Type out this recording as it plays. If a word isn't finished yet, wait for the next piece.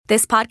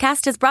This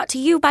podcast is brought to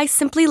you by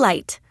Simply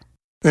Light.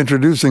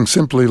 Introducing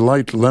Simply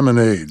Light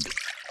Lemonade.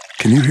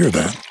 Can you hear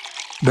that?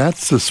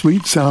 That's the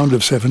sweet sound of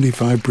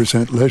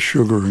 75% less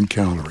sugar and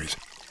calories.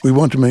 We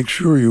want to make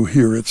sure you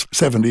hear it's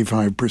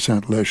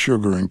 75% less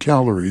sugar and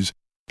calories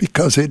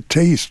because it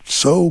tastes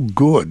so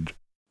good.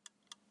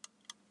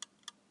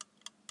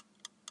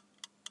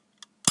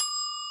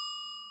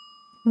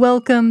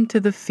 Welcome to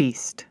The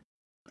Feast.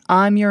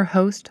 I'm your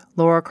host,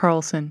 Laura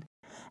Carlson,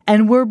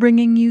 and we're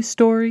bringing you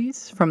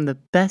stories from the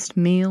best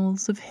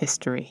meals of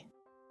history.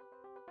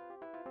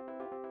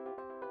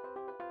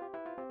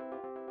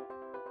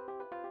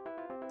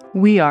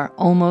 We are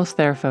almost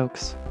there,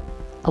 folks.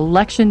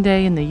 Election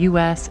Day in the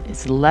U.S.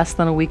 is less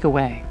than a week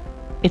away.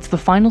 It's the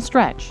final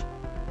stretch.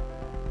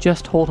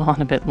 Just hold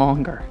on a bit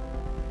longer.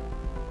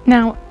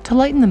 Now, to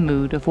lighten the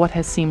mood of what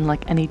has seemed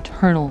like an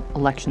eternal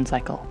election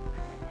cycle,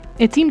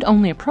 it seemed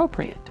only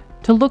appropriate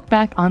to look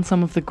back on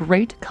some of the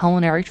great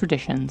culinary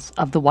traditions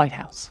of the White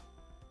House.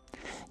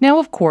 Now,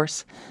 of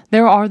course,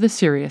 there are the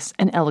serious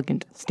and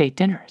elegant state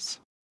dinners.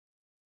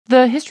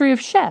 The history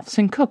of chefs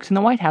and cooks in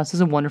the White House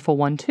is a wonderful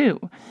one, too.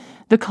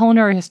 The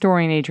culinary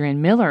historian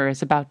Adrian Miller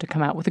is about to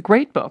come out with a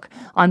great book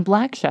on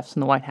black chefs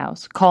in the White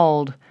House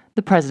called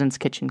The President's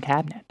Kitchen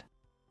Cabinet.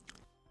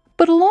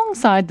 But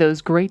alongside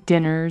those great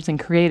dinners and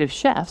creative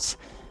chefs,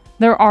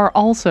 there are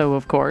also,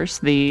 of course,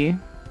 the,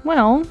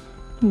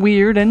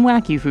 weird and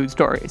wacky food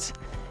stories.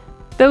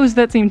 Those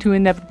that seem to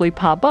inevitably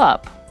pop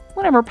up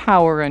whenever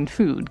power and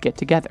food get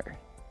together.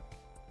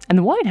 And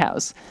the White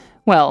House,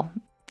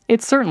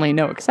 it's certainly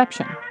no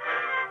exception.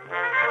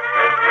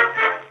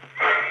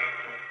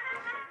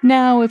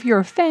 Now, if you're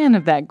a fan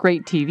of that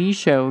great TV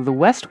show, The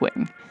West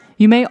Wing,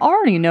 you may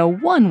already know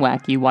one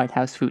wacky White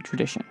House food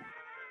tradition.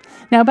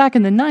 Now, back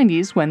in the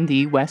 90s, when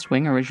The West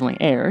Wing originally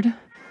aired,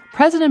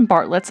 President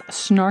Bartlett's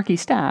snarky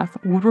staff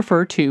would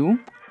refer to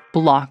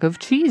Block of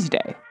Cheese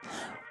Day,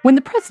 when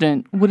the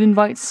president would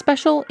invite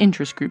special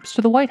interest groups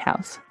to the White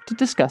House to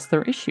discuss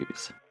their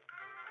issues.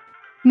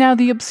 Now,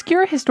 the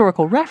obscure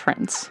historical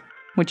reference,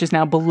 which is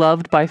now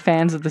beloved by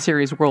fans of the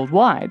series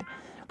worldwide,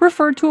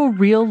 referred to a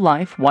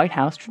real-life White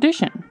House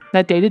tradition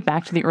that dated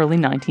back to the early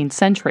 19th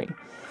century,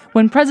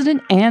 when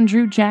President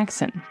Andrew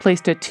Jackson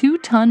placed a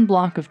 2-ton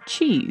block of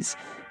cheese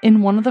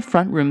in one of the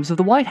front rooms of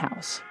the White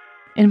House,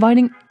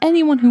 inviting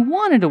anyone who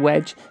wanted a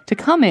wedge to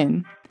come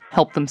in,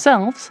 help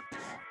themselves,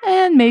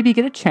 and maybe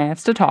get a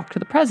chance to talk to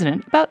the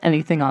president about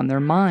anything on their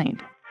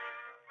mind.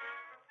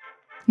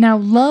 Now,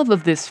 love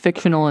of this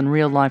fictional and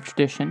real-life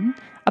tradition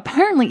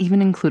apparently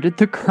even included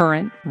the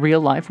current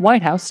real-life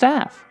White House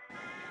staff.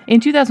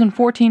 In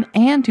 2014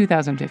 and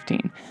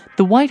 2015,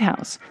 the White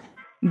House,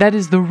 that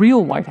is the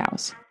real White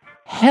House,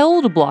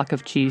 held a Block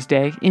of Cheese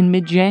Day in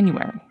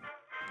mid-January.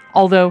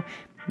 Although,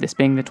 this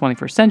being the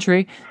 21st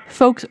century,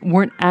 folks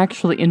weren't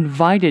actually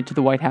invited to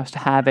the White House to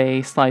have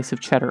a slice of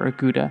cheddar or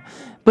Gouda,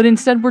 but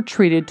instead were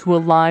treated to a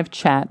live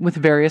chat with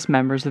various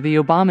members of the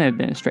Obama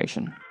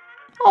administration.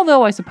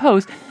 Although, I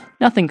suppose,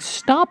 nothing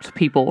stopped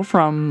people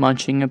from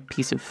munching a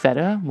piece of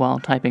feta while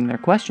typing their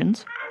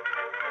questions.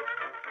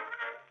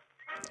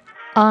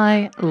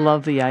 I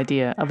love the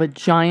idea of a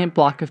giant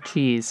block of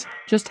cheese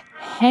just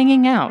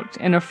hanging out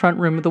in a front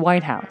room of the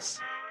White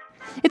House.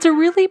 It's a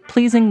really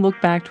pleasing look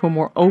back to a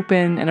more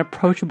open and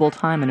approachable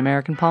time in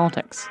American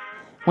politics,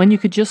 when you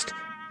could just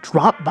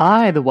drop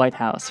by the White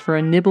House for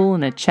a nibble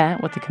and a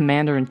chat with the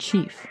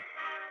commander-in-chief.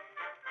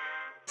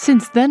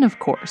 Since then, of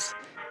course,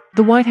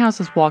 the White House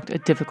has walked a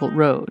difficult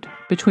road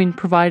between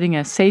providing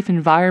a safe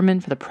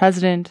environment for the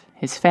president,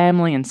 his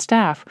family, and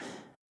staff,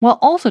 while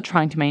also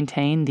trying to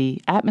maintain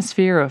the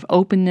atmosphere of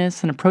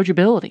openness and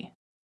approachability.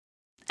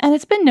 And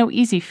it's been no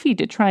easy feat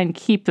to try and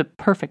keep the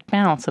perfect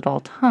balance at all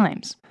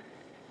times.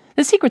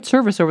 The Secret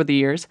Service over the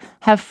years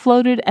have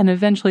floated and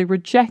eventually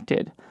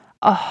rejected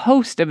a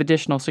host of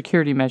additional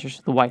security measures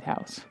to the White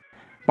House.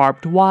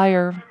 Barbed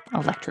wire,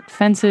 electric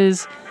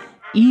fences,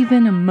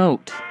 even a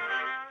moat.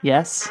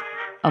 Yes,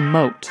 a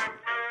moat.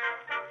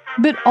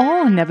 But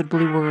all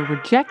inevitably were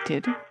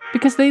rejected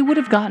because they would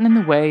have gotten in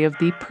the way of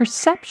the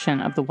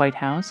perception of the White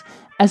House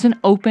as an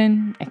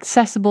open,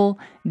 accessible,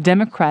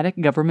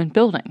 democratic government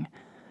building.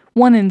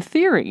 One in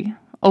theory,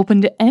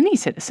 open to any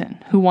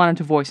citizen who wanted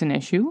to voice an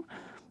issue,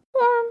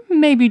 or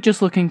maybe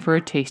just looking for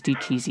a tasty,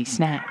 cheesy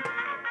snack.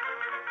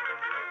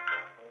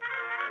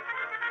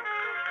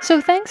 So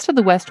thanks to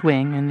the West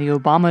Wing and the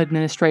Obama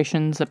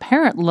administration's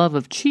apparent love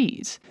of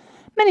cheese,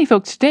 many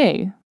folks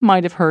today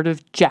might have heard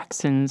of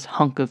Jackson's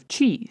hunk of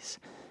cheese.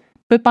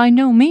 But by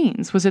no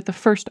means was it the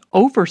first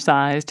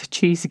oversized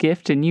cheese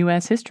gift in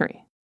U.S.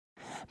 history.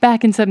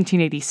 Back in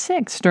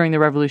 1786, during the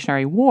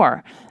Revolutionary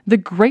War, the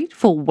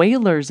grateful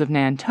whalers of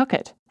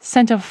Nantucket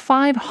sent a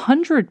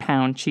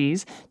 500-pound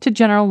cheese to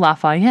General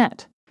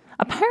Lafayette,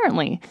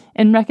 apparently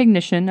in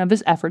recognition of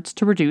his efforts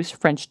to reduce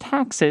French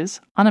taxes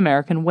on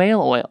American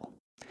whale oil.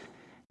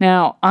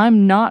 Now,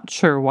 I'm not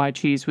sure why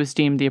cheese was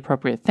deemed the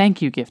appropriate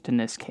thank you gift in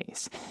this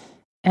case,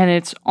 and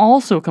it's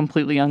also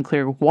completely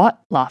unclear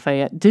what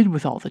Lafayette did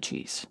with all the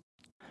cheese.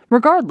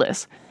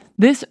 Regardless,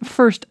 this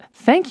first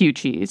thank you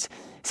cheese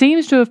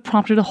seems to have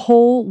prompted a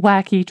whole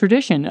wacky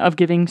tradition of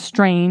giving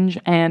strange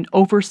and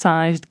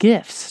oversized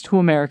gifts to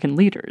American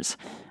leaders,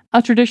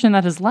 a tradition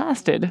that has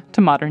lasted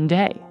to modern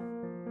day.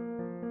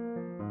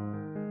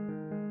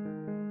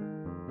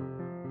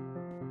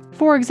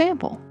 For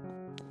example,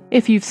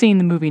 if you've seen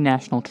the movie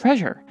National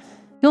Treasure,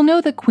 you'll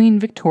know that Queen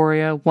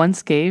Victoria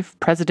once gave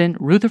President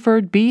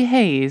Rutherford B.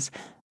 Hayes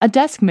a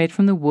desk made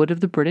from the wood of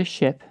the British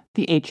ship,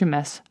 the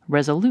HMS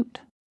Resolute,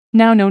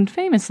 now known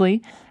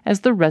famously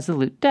as the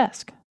Resolute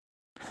Desk.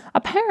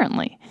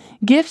 Apparently,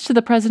 gifts to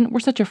the president were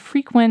such a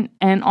frequent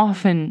and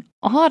often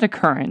odd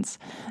occurrence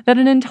that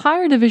an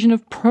entire division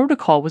of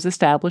protocol was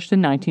established in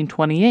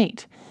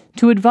 1928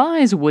 to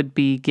advise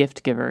would-be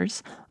gift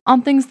givers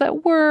on things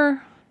that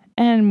were,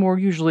 and more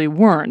usually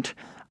weren't,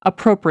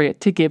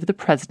 appropriate to give the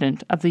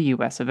President of the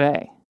US of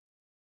A.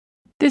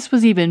 This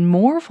was even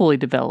more fully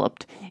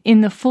developed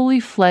in the fully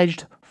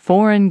fledged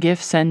Foreign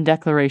Gifts and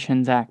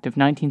Declarations Act of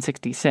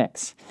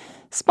 1966,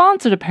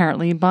 sponsored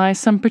apparently by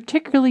some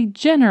particularly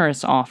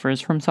generous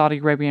offers from Saudi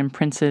Arabian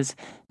princes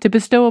to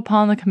bestow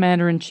upon the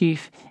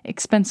commander-in-chief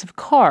expensive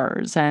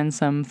cars and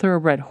some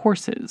thoroughbred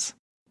horses.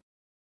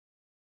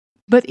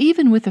 But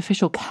even with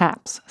official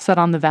caps set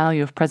on the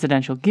value of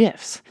presidential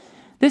gifts,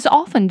 this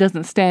often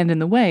doesn't stand in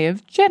the way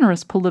of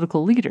generous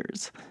political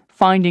leaders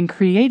finding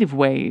creative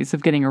ways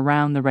of getting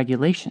around the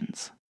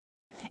regulations.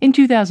 In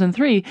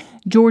 2003,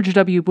 George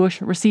W.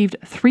 Bush received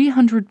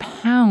 300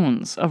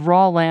 pounds of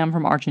raw lamb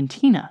from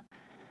Argentina.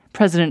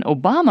 President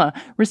Obama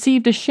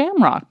received a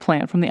shamrock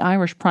plant from the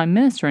Irish Prime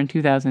Minister in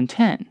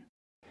 2010.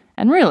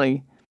 And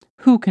really,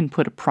 who can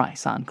put a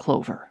price on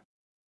clover?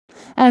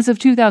 As of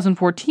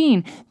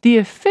 2014, the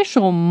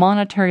official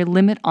monetary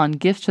limit on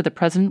gifts to the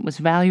president was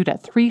valued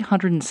at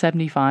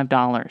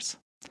 $375.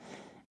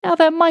 Now,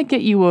 that might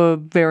get you a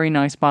very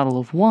nice bottle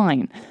of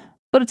wine,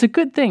 but it's a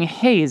good thing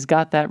Hayes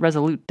got that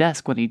Resolute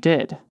desk when he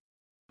did.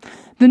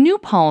 The new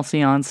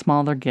policy on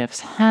smaller gifts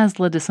has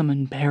led to some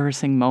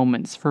embarrassing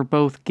moments for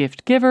both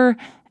gift giver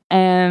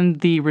and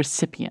the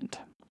recipient,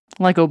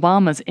 like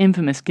Obama's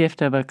infamous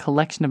gift of a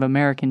collection of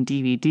American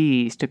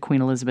DVDs to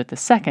Queen Elizabeth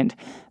II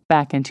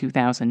back in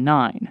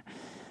 2009.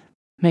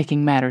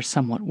 Making matters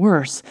somewhat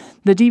worse,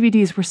 the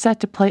DVDs were set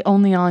to play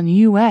only on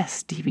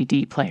US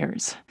DVD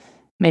players,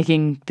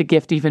 making the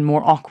gift even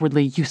more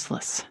awkwardly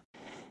useless.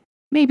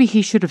 Maybe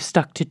he should have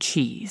stuck to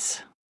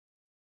cheese.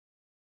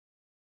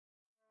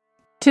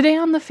 Today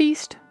on the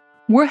feast,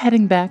 we're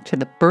heading back to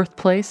the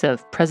birthplace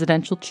of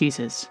presidential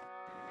cheeses.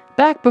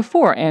 Back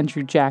before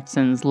Andrew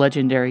Jackson's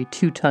legendary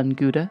 2-ton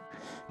Gouda,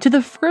 to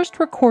the first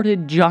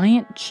recorded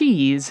giant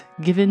cheese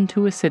given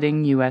to a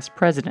sitting U.S.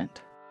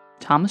 president,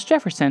 Thomas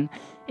Jefferson,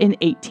 in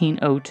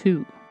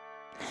 1802.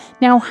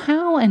 Now,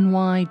 how and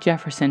why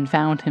Jefferson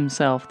found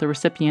himself the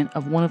recipient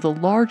of one of the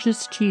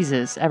largest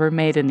cheeses ever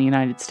made in the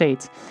United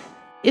States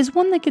is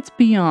one that gets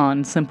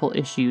beyond simple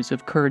issues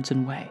of curds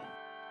and whey.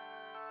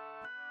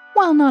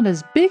 While not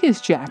as big as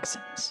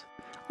Jackson's,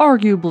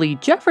 arguably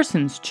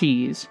Jefferson's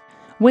cheese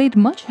weighed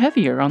much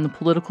heavier on the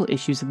political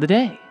issues of the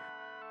day.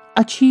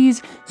 A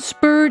cheese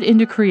spurred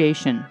into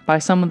creation by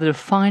some of the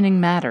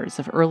defining matters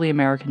of early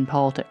American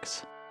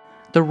politics: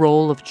 the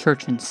role of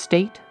church and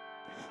state,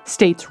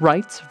 states'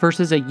 rights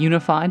versus a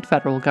unified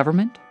federal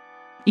government,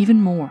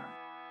 even more.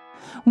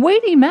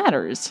 Weighty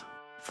matters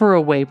for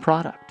a whey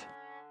product.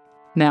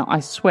 Now,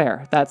 I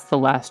swear that's the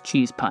last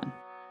cheese pun.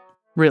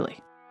 Really.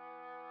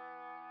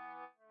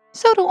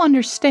 So to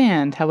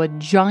understand how a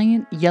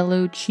giant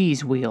yellow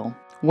cheese wheel,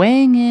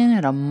 weighing in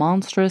at a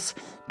monstrous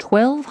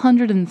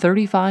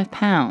 1,235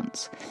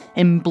 pounds,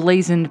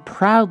 emblazoned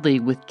proudly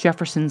with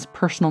Jefferson's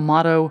personal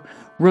motto,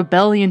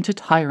 "Rebellion to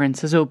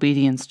tyrants is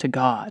obedience to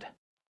God,"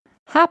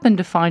 happened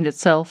to find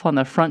itself on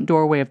the front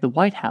doorway of the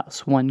White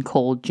House one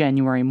cold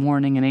January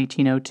morning in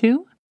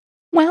 1802,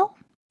 well,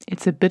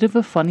 it's a bit of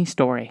a funny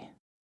story.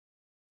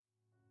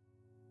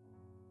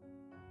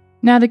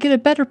 Now, to get a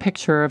better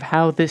picture of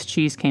how this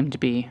cheese came to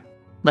be,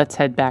 let's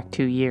head back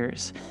 2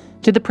 years,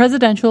 to the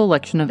presidential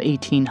election of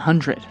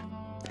 1800.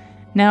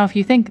 Now, if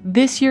you think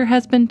this year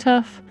has been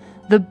tough,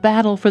 the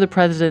battle for the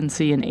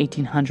presidency in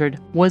 1800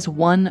 was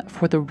one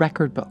for the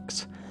record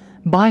books.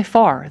 By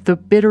far, the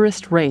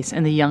bitterest race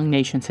in the young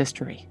nation's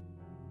history.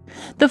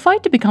 The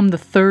fight to become the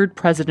third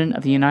president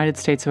of the United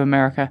States of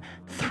America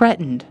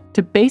threatened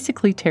to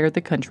basically tear the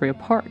country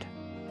apart.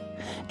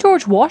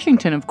 George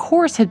Washington, of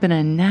course, had been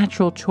a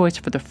natural choice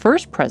for the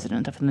first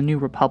president of the new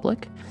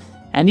republic,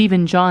 and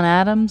even John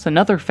Adams,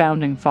 another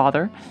founding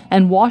father,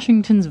 and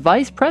Washington's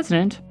vice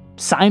president,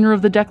 signer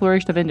of the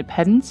Declaration of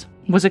Independence,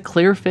 was a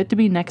clear fit to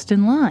be next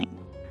in line.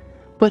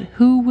 But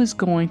who was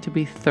going to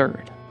be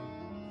third?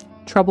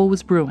 Trouble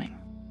was brewing.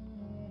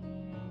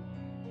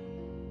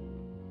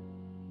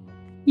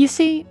 You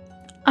see,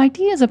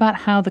 ideas about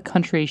how the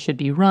country should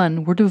be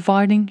run were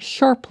dividing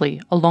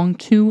sharply along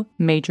two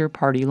major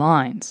party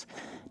lines,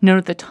 known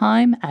at the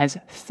time as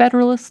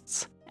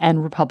Federalists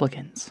and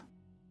Republicans.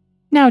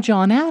 Now,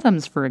 John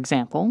Adams, for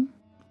example,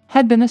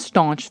 had been a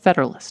staunch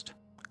Federalist,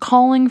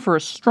 calling for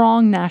a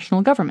strong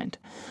national government,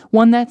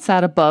 one that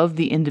sat above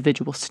the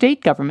individual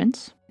state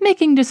governments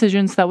making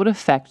decisions that would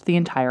affect the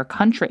entire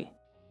country.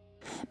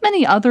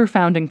 Many other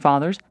founding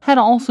fathers had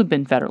also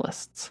been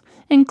Federalists,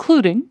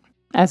 including,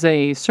 as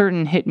a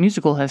certain hit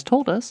musical has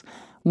told us,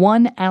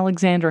 one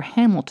Alexander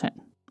Hamilton,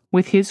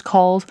 with his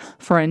calls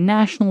for a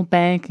national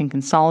bank and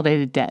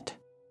consolidated debt,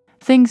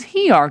 things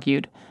he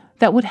argued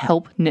that would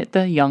help knit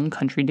the young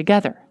country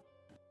together.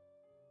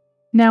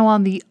 Now,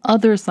 on the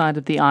other side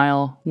of the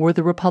aisle were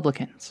the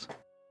Republicans.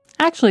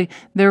 Actually,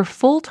 their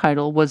full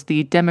title was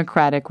the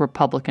Democratic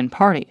Republican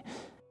Party,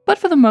 but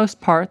for the most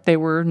part, they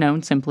were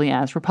known simply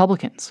as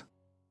Republicans.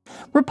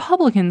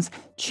 Republicans,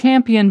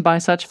 championed by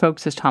such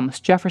folks as Thomas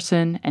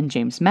Jefferson and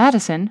James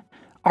Madison,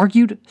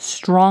 argued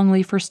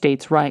strongly for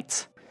states'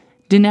 rights,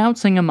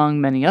 denouncing, among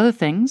many other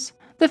things,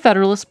 the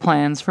Federalist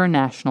plans for a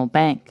national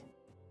bank.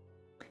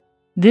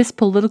 This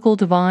political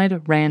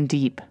divide ran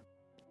deep,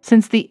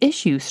 since the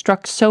issue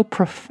struck so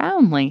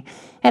profoundly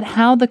at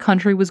how the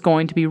country was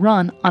going to be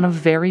run on a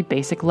very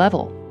basic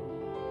level.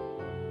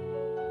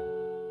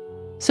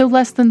 So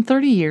less than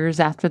 30 years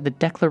after the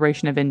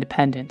Declaration of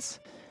Independence,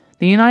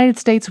 the United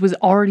States was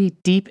already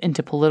deep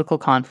into political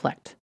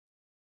conflict.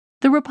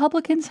 The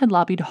Republicans had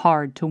lobbied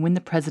hard to win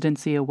the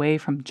presidency away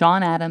from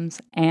John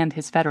Adams and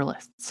his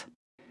Federalists.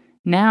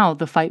 Now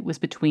the fight was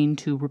between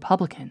two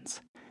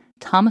Republicans,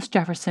 Thomas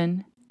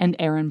Jefferson and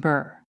Aaron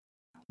Burr,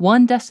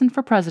 one destined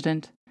for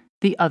president,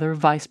 the other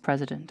vice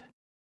president.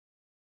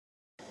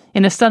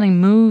 In a stunning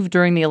move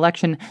during the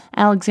election,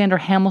 Alexander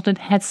Hamilton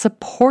had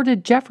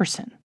supported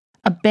Jefferson,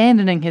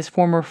 abandoning his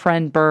former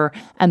friend Burr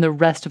and the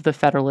rest of the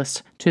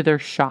Federalists to their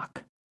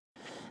shock.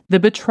 The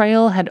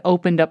betrayal had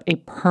opened up a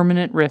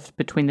permanent rift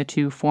between the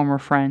two former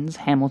friends,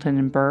 Hamilton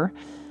and Burr,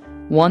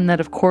 one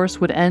that, of course,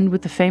 would end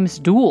with the famous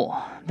duel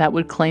that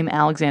would claim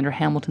Alexander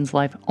Hamilton's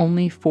life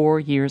only 4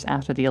 years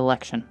after the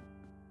election.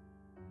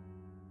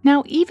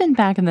 Now, even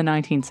back in the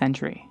 19th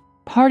century,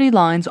 party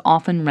lines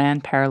often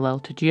ran parallel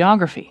to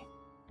geography.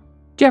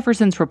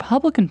 Jefferson's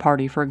Republican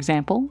Party, for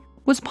example,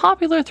 was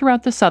popular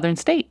throughout the southern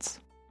states,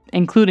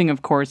 including,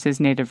 of course, his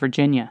native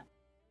Virginia.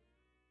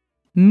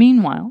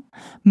 Meanwhile,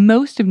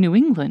 most of New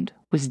England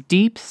was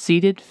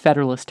deep-seated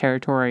Federalist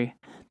territory,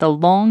 the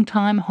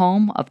longtime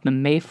home of the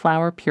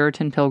Mayflower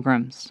Puritan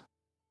Pilgrims.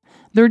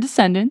 Their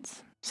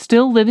descendants,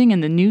 still living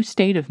in the new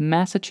state of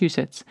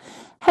Massachusetts,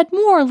 had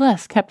more or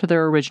less kept to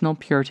their original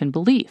Puritan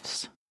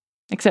beliefs,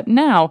 except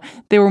now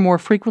they were more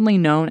frequently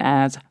known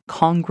as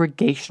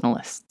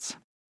Congregationalists.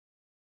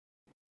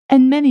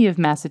 And many of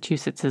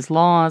Massachusetts'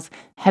 laws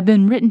had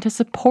been written to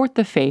support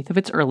the faith of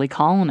its early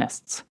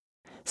colonists,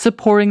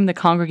 supporting the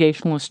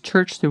Congregationalist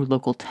church through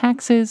local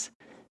taxes,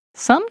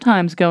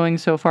 sometimes going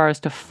so far as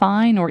to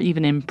fine or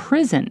even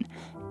imprison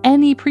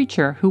any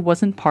preacher who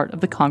wasn't part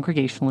of the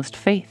Congregationalist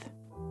faith.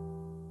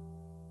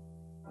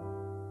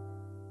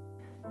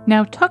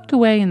 Now, tucked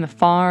away in the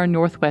far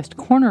northwest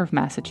corner of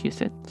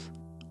Massachusetts,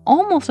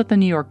 almost at the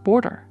New York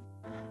border,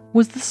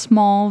 was the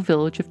small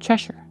village of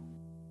Cheshire.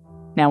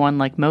 Now,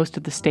 unlike most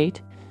of the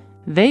state,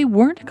 they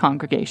weren't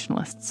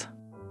Congregationalists,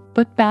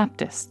 but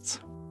Baptists.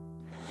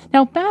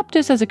 Now,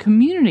 Baptists as a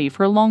community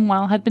for a long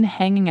while had been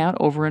hanging out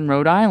over in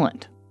Rhode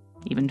Island,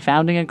 even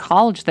founding a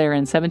college there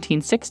in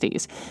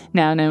 1760s,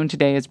 now known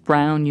today as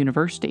Brown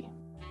University.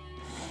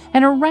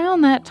 And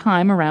around that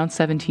time, around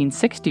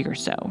 1760 or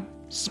so,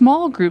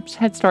 small groups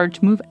had started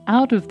to move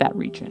out of that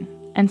region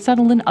and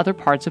settle in other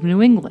parts of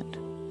New England,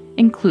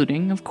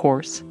 including, of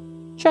course,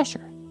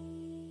 Cheshire.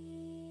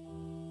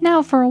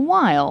 Now, for a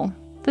while,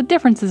 the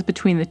differences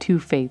between the two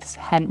faiths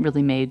hadn't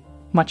really made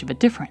much of a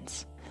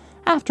difference.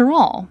 After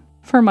all,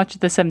 for much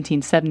of the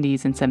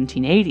 1770s and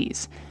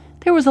 1780s,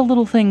 there was a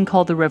little thing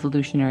called the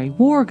Revolutionary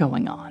War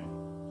going on.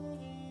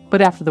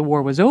 But after the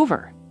war was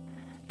over,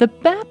 the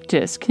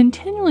Baptists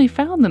continually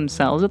found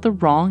themselves at the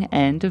wrong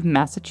end of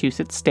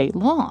Massachusetts state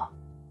law.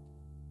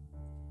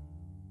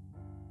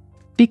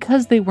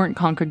 Because they weren't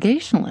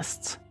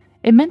Congregationalists,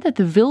 it meant that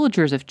the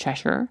villagers of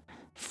Cheshire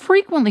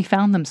frequently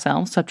found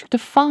themselves subject to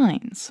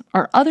fines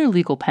or other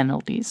legal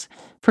penalties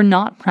for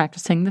not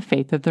practicing the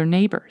faith of their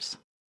neighbors.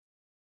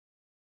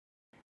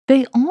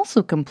 They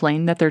also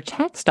complained that their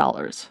tax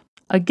dollars,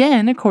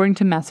 again according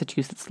to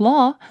Massachusetts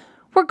law,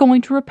 were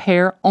going to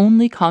repair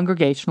only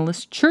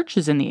Congregationalist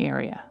churches in the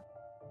area.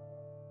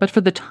 But for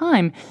the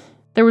time,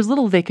 there was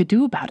little they could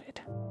do about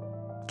it.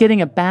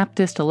 Getting a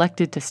Baptist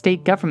elected to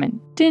state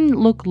government didn't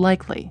look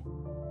likely.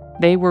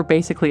 They were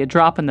basically a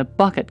drop in the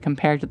bucket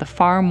compared to the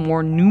far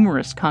more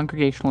numerous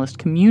Congregationalist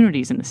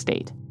communities in the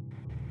state.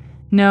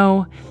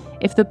 No,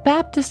 if the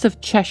Baptists of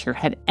Cheshire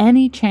had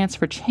any chance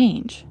for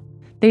change,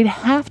 they'd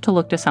have to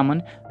look to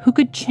someone who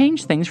could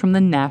change things from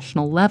the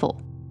national level,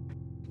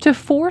 to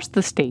force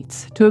the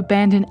states to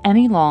abandon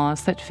any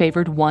laws that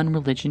favored one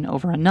religion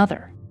over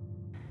another.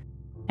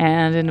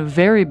 And in a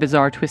very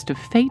bizarre twist of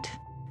fate,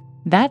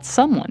 that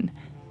someone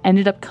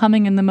ended up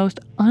coming in the most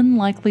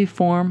unlikely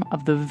form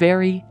of the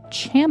very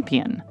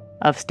champion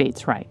of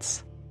states'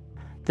 rights,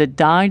 the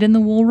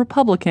dyed-in-the-wool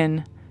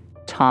Republican,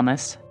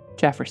 Thomas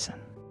Jefferson.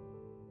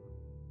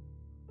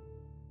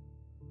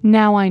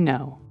 Now I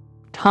know,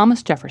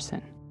 Thomas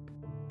Jefferson,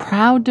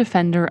 proud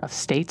defender of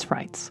states'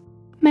 rights,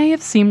 may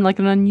have seemed like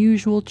an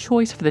unusual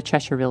choice for the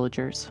Cheshire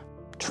villagers,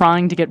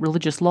 trying to get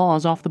religious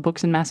laws off the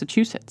books in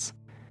Massachusetts.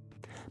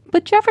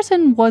 But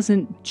Jefferson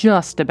wasn't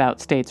just about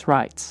states'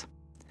 rights.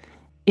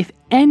 If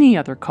any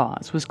other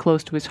cause was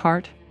close to his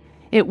heart,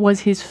 it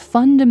was his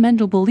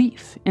fundamental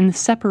belief in the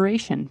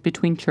separation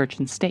between church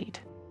and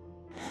state.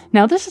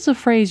 Now, this is a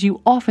phrase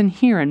you often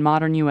hear in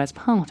modern U.S.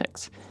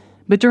 politics,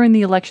 but during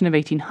the election of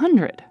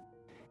 1800,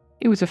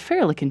 it was a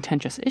fairly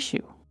contentious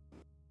issue.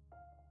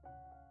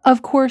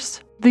 Of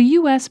course, the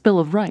U.S. Bill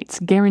of Rights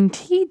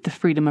guaranteed the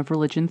freedom of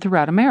religion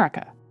throughout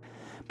America,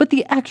 but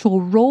the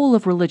actual role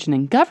of religion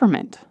in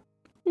government,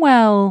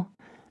 well,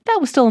 that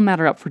was still a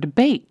matter up for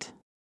debate.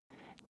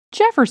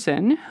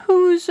 Jefferson,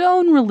 whose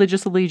own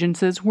religious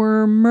allegiances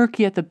were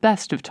murky at the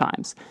best of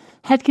times,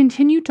 had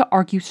continued to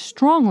argue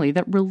strongly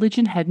that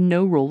religion had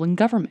no role in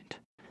government,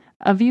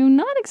 a view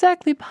not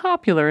exactly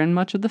popular in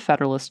much of the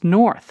Federalist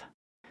North.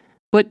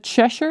 But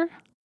Cheshire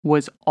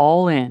was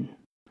all in.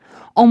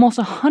 Almost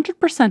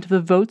 100% of the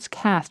votes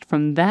cast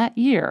from that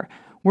year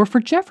were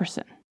for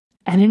Jefferson,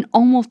 and in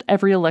almost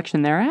every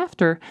election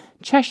thereafter,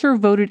 Cheshire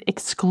voted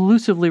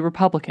exclusively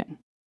Republican,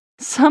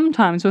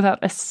 sometimes without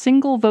a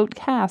single vote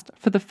cast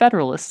for the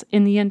Federalists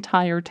in the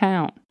entire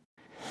town.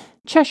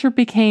 Cheshire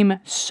became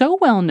so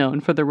well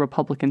known for their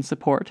Republican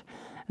support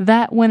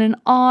that when an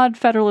odd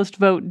Federalist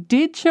vote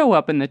did show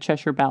up in the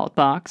Cheshire ballot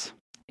box,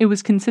 it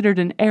was considered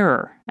an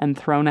error and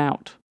thrown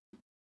out.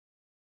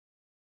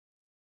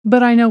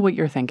 But I know what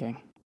you're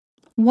thinking.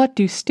 What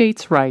do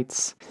states'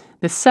 rights,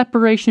 the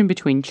separation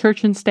between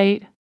church and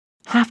state,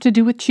 have to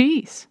do with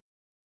cheese?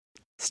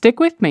 Stick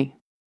with me.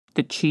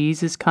 The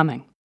cheese is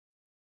coming.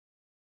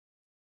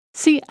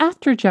 See,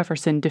 after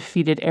Jefferson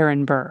defeated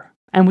Aaron Burr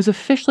and was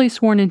officially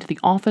sworn into the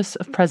office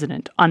of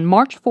president on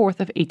March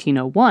 4th of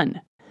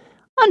 1801,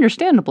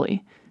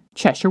 understandably,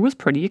 Cheshire was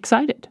pretty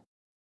excited.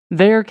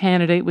 Their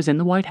candidate was in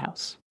the White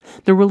House.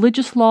 The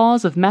religious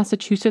laws of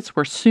Massachusetts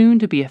were soon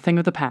to be a thing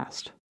of the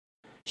past.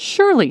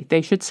 Surely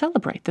they should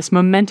celebrate this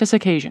momentous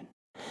occasion,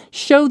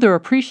 show their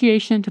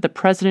appreciation to the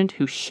president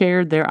who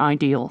shared their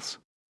ideals.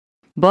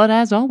 But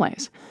as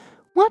always,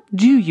 what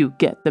do you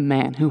get the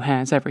man who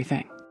has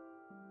everything?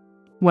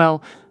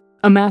 Well,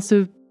 a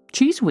massive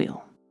cheese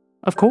wheel,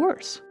 of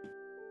course.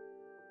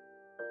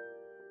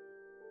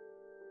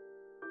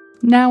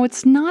 Now,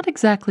 it's not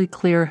exactly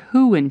clear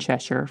who in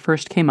Cheshire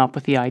first came up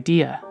with the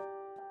idea.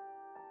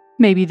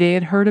 Maybe they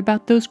had heard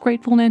about those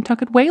grateful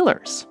Nantucket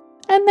whalers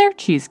and their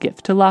cheese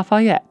gift to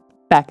Lafayette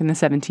back in the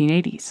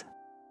 1780s.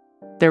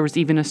 There was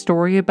even a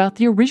story about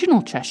the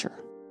original Cheshire,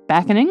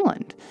 back in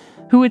England,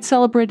 who had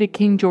celebrated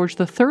King George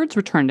III's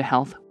return to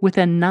health with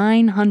a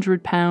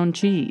 900-pound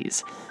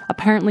cheese,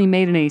 apparently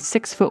made in a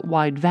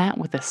 6-foot-wide vat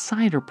with a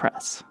cider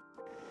press.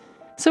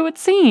 So it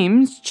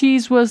seems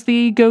cheese was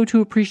the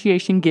go-to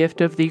appreciation gift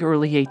of the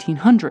early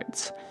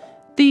 1800s,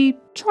 the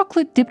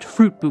chocolate-dipped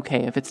fruit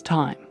bouquet of its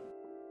time.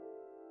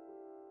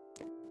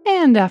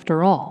 And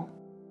after all,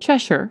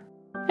 Cheshire,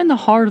 in the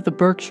heart of the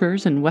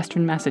Berkshires and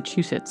western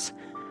Massachusetts,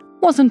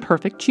 wasn't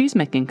perfect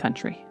cheese-making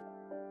country.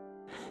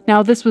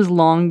 Now, this was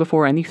long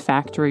before any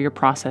factory or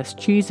processed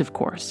cheese, of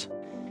course.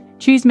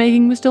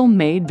 Cheese-making was still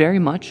made very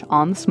much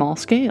on the small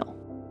scale,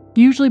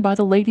 usually by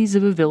the ladies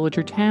of a village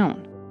or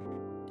town,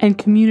 and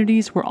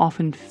communities were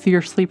often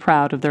fiercely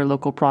proud of their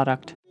local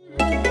product.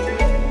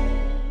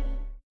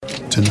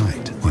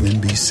 Tonight on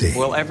NBC.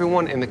 Will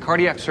everyone in the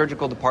cardiac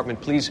surgical department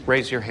please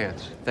raise your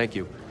hands? Thank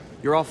you.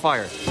 You're all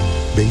fired.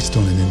 Based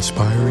on an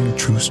inspiring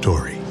true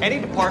story. Any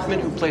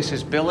department who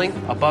places billing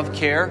above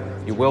care,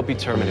 you will be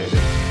terminated.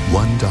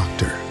 One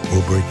doctor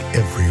will break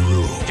every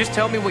rule. Just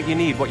tell me what you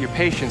need, what your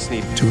patients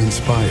need. To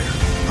inspire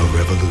a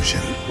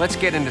revolution. Let's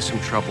get into some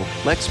trouble.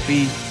 Let's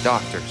be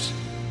doctors.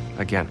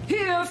 Again.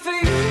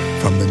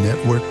 From the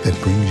network that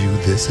brings you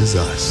This Is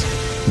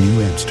Us,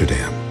 New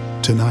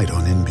Amsterdam. Tonight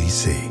on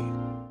NBC.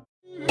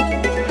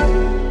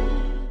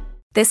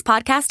 This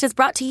podcast is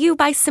brought to you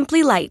by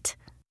Simply Light.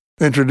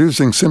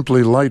 Introducing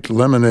Simply Light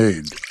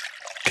Lemonade.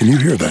 Can you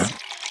hear that?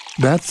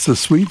 That's the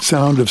sweet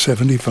sound of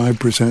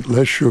 75%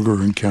 less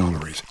sugar and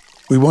calories.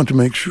 We want to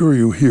make sure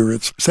you hear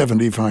it's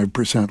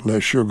 75%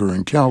 less sugar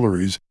and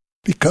calories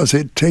because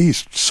it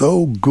tastes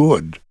so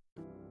good.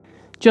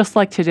 Just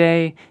like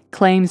today,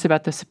 claims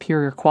about the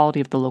superior quality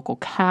of the local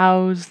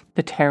cows,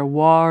 the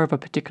terroir of a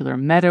particular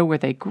meadow where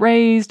they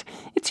grazed,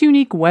 its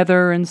unique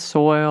weather and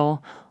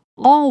soil,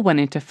 all went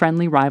into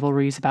friendly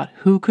rivalries about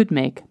who could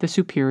make the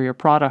superior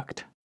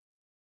product.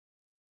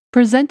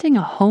 Presenting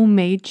a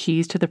homemade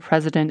cheese to the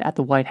president at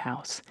the White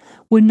House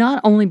would not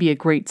only be a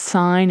great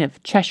sign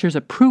of Cheshire's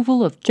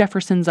approval of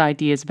Jefferson's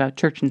ideas about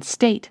church and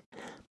state,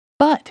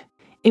 but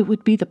it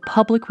would be the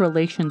public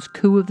relations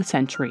coup of the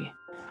century,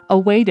 a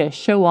way to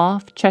show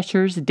off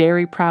Cheshire's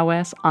dairy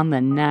prowess on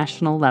the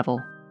national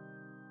level.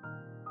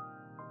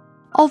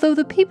 Although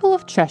the people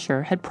of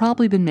Cheshire had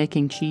probably been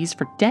making cheese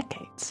for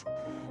decades,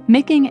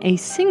 making a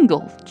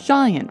single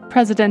giant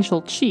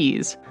presidential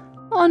cheese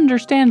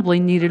understandably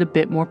needed a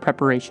bit more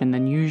preparation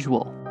than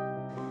usual.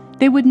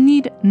 They would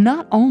need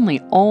not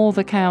only all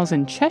the cows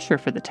in Cheshire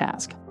for the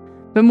task,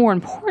 but more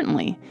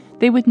importantly,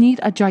 they would need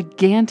a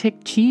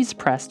gigantic cheese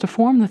press to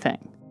form the thing.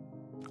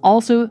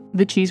 Also,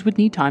 the cheese would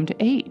need time to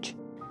age.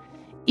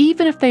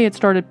 Even if they had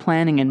started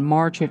planning in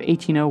March of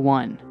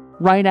 1801,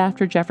 right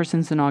after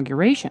Jefferson's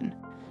inauguration,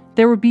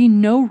 there would be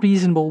no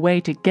reasonable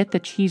way to get the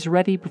cheese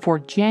ready before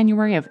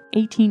January of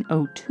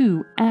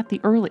 1802 at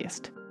the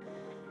earliest.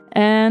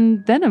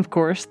 And then, of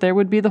course, there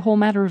would be the whole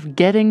matter of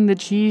getting the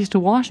cheese to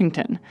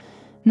Washington,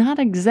 not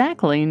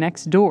exactly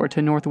next door to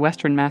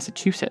northwestern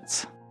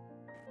Massachusetts.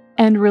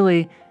 And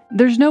really,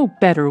 there's no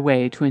better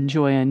way to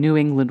enjoy a New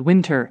England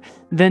winter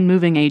than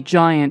moving a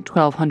giant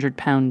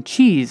 1,200-pound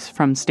cheese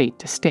from state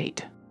to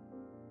state.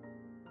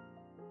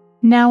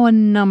 Now a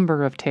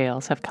number of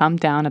tales have come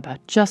down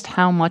about just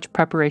how much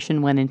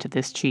preparation went into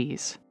this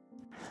cheese.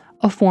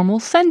 A formal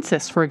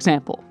census, for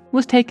example,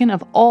 was taken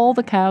of all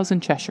the cows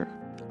in Cheshire,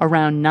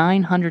 around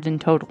 900 in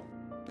total.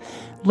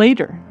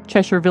 Later,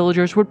 Cheshire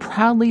villagers would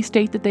proudly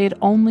state that they had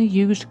only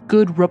used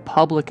good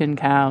Republican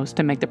cows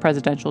to make the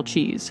presidential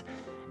cheese.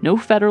 No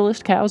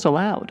Federalist cows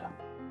allowed.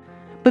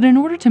 But in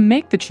order to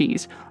make the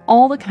cheese,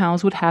 all the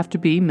cows would have to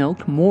be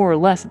milked more or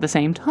less at the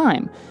same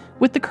time,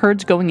 with the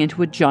curds going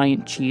into a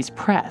giant cheese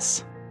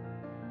press.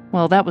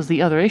 Well, that was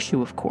the other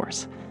issue, of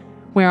course.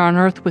 Where on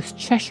earth was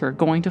Cheshire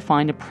going to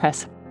find a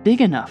press big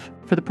enough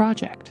for the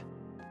project?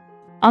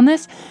 On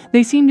this,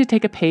 they seemed to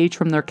take a page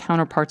from their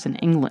counterparts in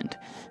England,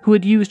 who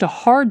had used a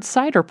hard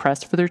cider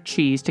press for their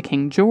cheese to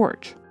King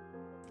George.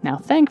 Now,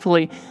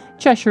 thankfully,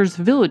 Cheshire's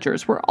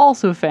villagers were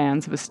also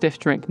fans of a stiff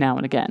drink now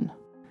and again.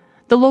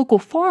 The local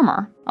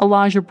farmer,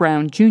 Elijah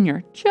Brown Jr.,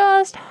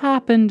 just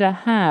happened to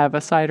have a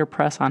cider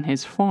press on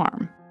his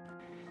farm.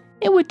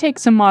 It would take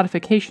some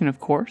modification, of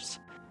course.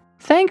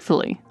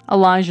 Thankfully,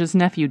 Elijah's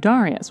nephew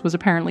Darius was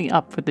apparently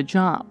up for the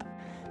job,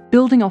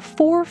 building a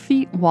 4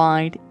 feet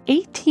wide,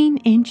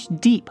 18-inch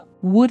deep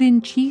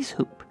wooden cheese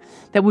hoop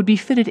that would be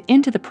fitted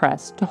into the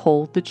press to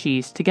hold the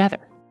cheese together.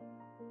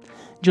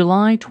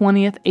 July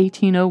 20th,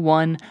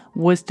 1801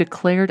 was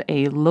declared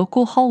a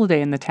local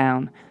holiday in the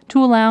town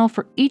to allow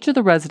for each of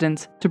the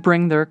residents to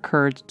bring their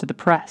curds to the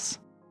press.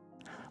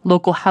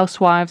 Local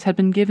housewives had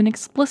been given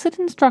explicit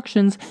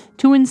instructions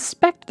to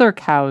inspect their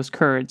cows'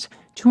 curds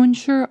to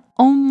ensure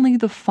only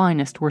the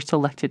finest were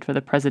selected for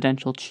the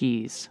presidential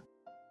cheese.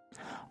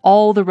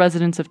 All the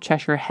residents of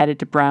Cheshire headed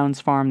to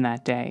Brown's farm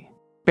that day,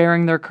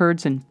 bearing their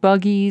curds in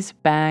buggies,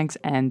 bags,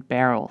 and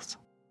barrels.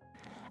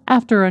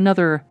 After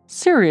another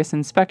serious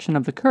inspection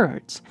of the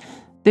curds,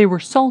 they were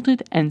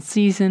salted and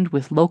seasoned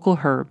with local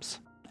herbs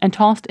and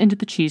tossed into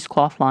the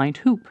cheesecloth-lined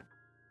hoop.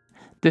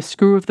 The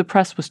screw of the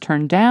press was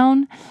turned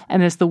down,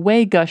 and as the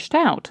whey gushed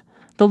out,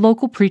 the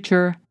local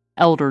preacher,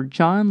 Elder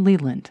John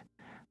Leland,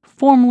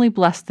 formally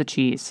blessed the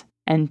cheese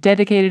and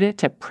dedicated it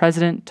to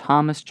President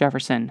Thomas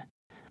Jefferson,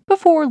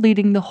 before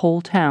leading the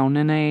whole town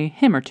in a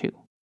hymn or two.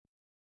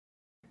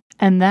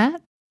 And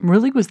that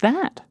really was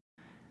that.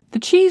 The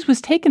cheese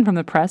was taken from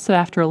the press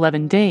after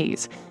 11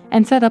 days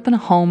and set up in a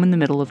home in the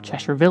middle of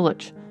Cheshire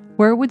Village,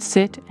 where it would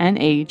sit and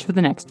age for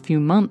the next few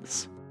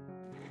months.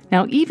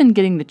 Now, even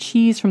getting the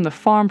cheese from the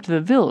farm to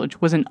the village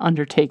was an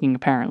undertaking,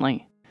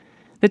 apparently.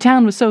 The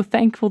town was so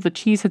thankful the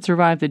cheese had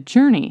survived the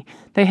journey,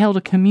 they held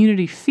a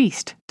community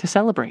feast to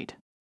celebrate.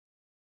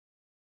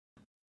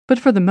 But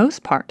for the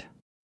most part,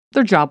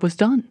 their job was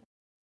done.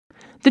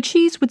 The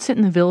cheese would sit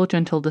in the village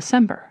until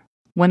December,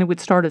 when it would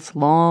start its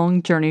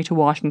long journey to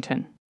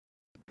Washington.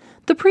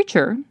 The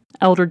preacher,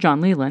 Elder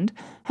John Leland,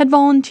 had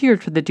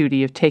volunteered for the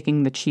duty of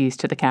taking the cheese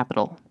to the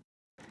capital.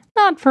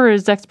 Not for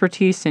his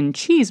expertise in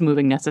cheese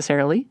moving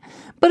necessarily,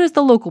 but as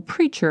the local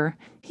preacher,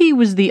 he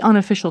was the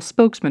unofficial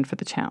spokesman for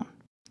the town,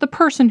 the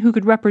person who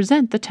could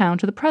represent the town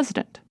to the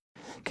president,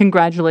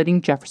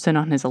 congratulating Jefferson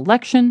on his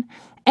election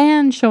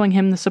and showing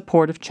him the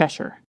support of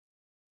Cheshire,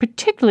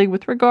 particularly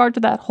with regard to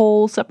that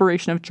whole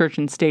separation of church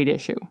and state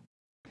issue.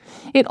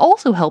 It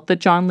also helped that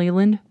John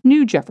Leland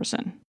knew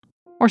Jefferson,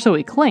 or so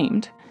he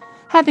claimed,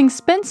 having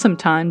spent some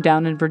time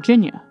down in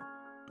Virginia.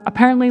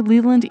 Apparently,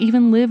 Leland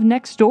even lived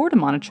next door to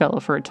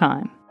Monticello for a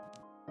time.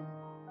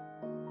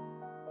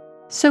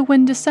 So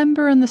when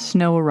December and the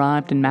snow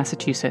arrived in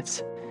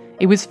Massachusetts,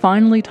 it was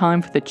finally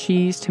time for the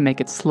cheese to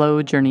make its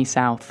slow journey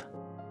south.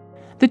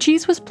 The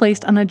cheese was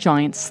placed on a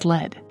giant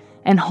sled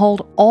and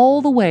hauled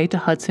all the way to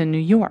Hudson, New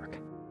York,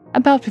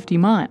 about 50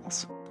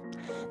 miles.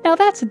 Now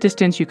that's a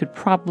distance you could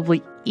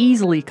probably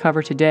easily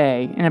cover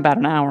today in about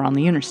an hour on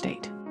the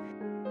interstate.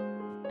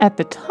 At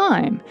the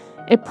time,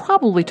 it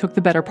probably took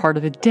the better part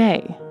of a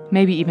day,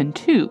 maybe even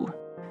 2.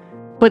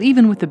 But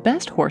even with the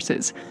best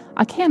horses,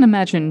 I can't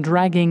imagine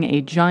dragging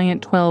a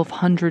giant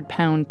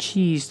 1,200-pound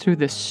cheese through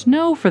the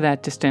snow for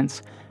that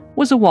distance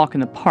was a walk in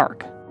the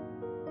park.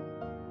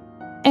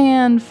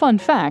 And fun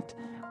fact,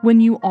 when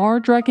you are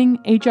dragging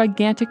a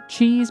gigantic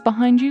cheese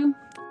behind you,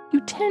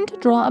 you tend to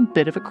draw a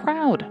bit of a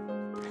crowd.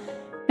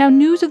 Now,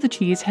 news of the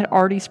cheese had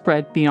already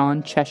spread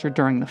beyond Cheshire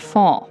during the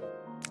fall.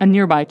 A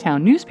nearby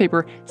town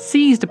newspaper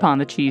seized upon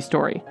the cheese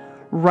story,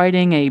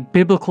 writing a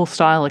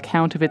biblical-style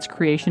account of its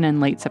creation in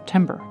late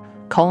September,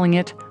 calling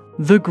it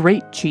the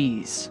Great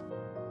Cheese.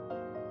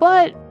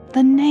 But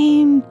the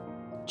name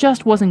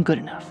just wasn't good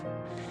enough.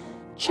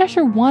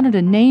 Cheshire wanted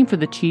a name for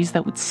the cheese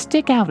that would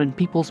stick out in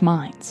people's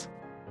minds.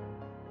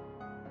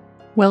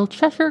 Well,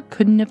 Cheshire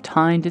couldn't have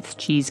timed its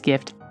cheese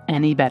gift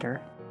any better.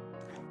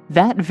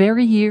 That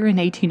very year in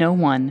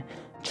 1801,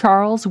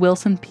 Charles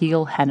Willson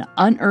Peale had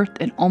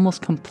unearthed an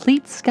almost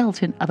complete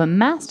skeleton of a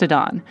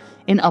mastodon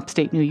in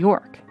upstate New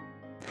York.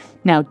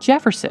 Now,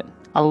 Jefferson,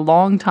 a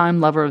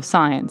longtime lover of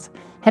science,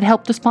 had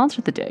helped to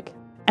sponsor the dig,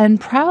 and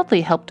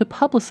proudly helped to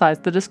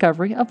publicize the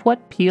discovery of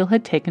what Peale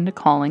had taken to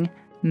calling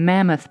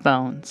mammoth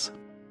bones.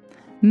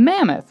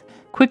 Mammoth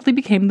quickly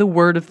became the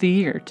word of the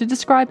year to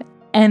describe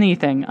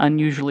anything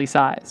unusually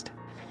sized.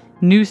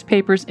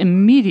 Newspapers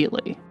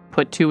immediately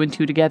put two and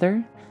two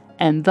together,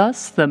 and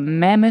thus the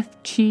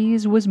Mammoth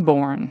cheese was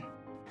born.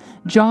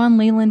 John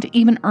Leland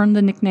even earned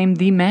the nickname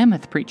the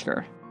Mammoth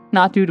Preacher,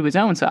 not due to his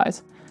own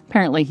size,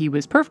 apparently he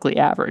was perfectly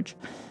average,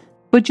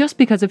 but just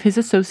because of his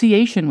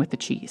association with the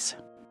cheese.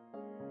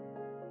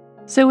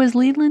 So as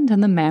Leland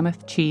and the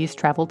Mammoth cheese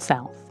traveled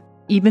south,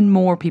 even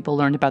more people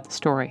learned about the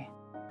story,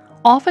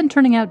 often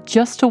turning out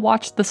just to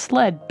watch the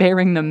sled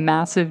bearing the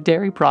massive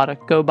dairy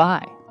product go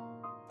by.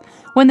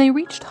 When they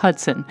reached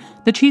Hudson,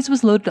 the cheese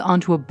was loaded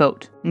onto a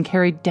boat and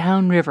carried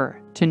downriver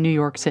to New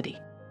York City.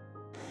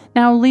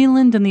 Now,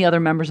 Leland and the other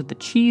members of the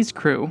cheese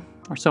crew,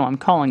 or so I'm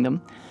calling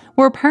them,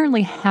 were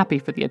apparently happy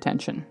for the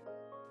attention.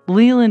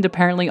 Leland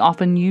apparently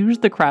often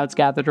used the crowds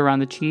gathered around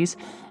the cheese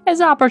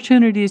as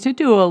opportunities to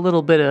do a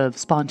little bit of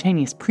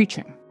spontaneous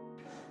preaching.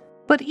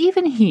 But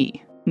even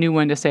he knew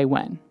when to say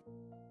when.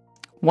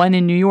 When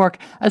in New York,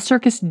 a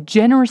circus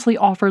generously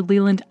offered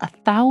Leland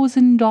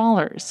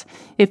 $1,000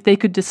 if they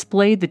could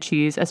display the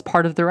cheese as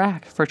part of their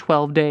act for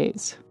 12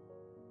 days.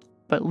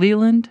 But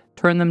Leland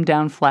turned them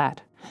down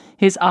flat.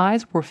 His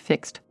eyes were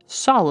fixed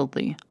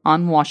solidly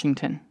on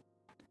Washington.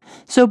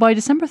 So by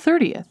December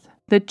 30th,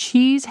 the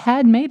cheese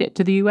had made it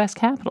to the U.S.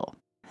 Capitol,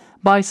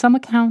 by some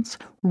accounts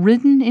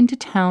ridden into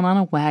town on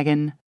a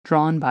wagon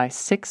drawn by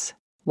 6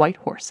 white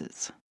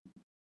horses.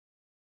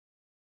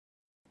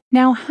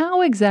 Now,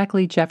 how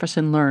exactly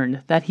Jefferson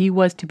learned that he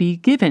was to be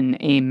given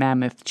a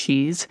mammoth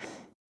cheese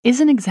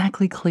isn't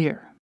exactly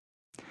clear.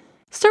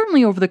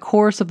 Certainly over the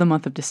course of the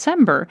month of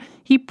December,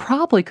 he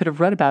probably could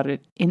have read about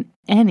it in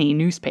any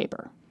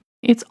newspaper.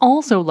 It's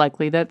also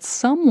likely that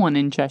someone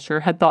in Cheshire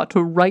had thought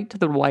to write to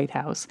the White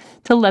House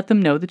to let them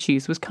know the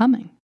cheese was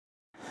coming.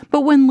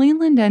 But when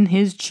Leland and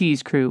his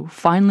cheese crew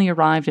finally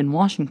arrived in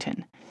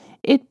Washington,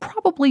 it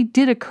probably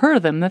did occur to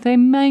them that they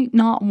might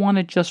not want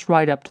to just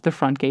ride up to the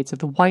front gates of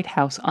the White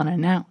House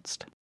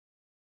unannounced.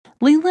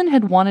 Leland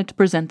had wanted to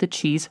present the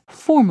cheese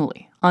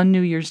formally on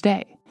New Year's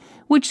Day,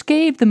 which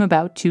gave them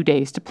about 2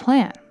 days to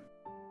plan.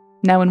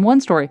 Now, in one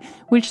story,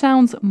 which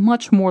sounds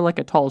much more like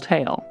a tall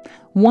tale,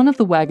 one of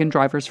the wagon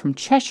drivers from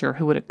Cheshire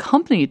who had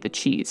accompanied the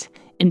cheese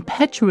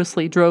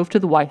impetuously drove to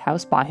the White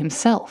House by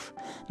himself,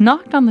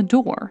 knocked on the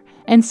door,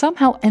 and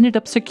somehow ended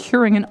up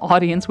securing an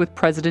audience with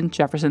President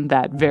Jefferson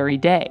that very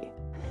day.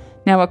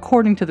 Now,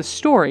 according to the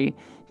story,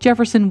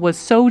 Jefferson was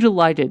so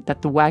delighted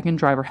that the wagon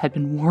driver had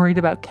been worried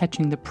about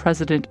catching the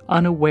president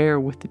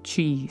unaware with the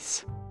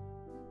cheese.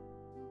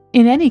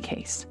 In any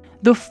case,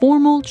 the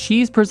formal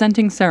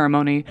cheese-presenting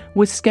ceremony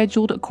was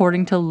scheduled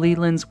according to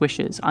Leland's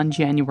wishes on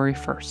January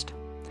 1st.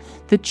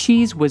 The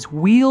cheese was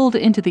wheeled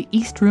into the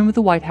East Room of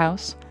the White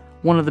House,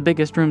 one of the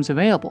biggest rooms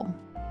available,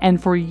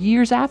 and for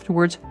years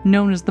afterwards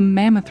known as the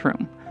Mammoth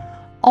Room,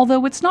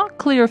 although it's not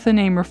clear if the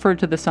name referred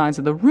to the size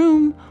of the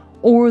room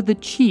or the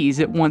cheese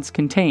it once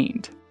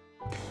contained.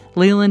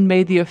 Leland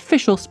made the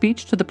official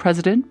speech to the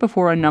president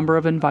before a number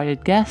of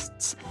invited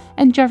guests,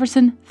 and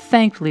Jefferson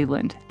thanked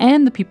Leland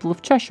and the people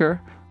of Cheshire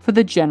for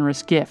the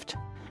generous gift,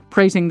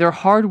 praising their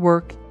hard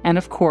work and,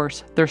 of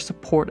course, their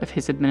support of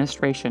his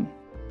administration.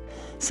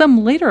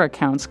 Some later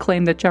accounts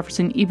claim that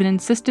Jefferson even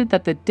insisted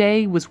that the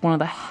day was one of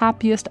the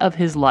happiest of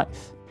his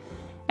life.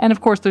 And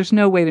of course, there's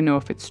no way to know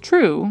if it's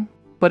true,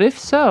 but if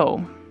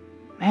so,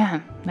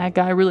 man, that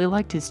guy really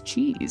liked his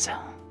cheese.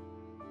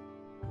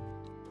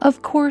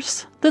 Of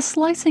course, the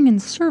slicing and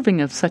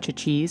serving of such a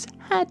cheese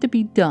had to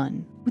be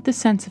done with a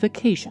sense of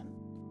occasion.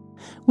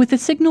 With a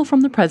signal from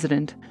the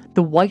president,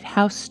 the White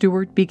House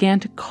steward began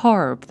to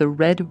carve the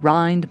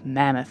red-rind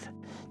mammoth,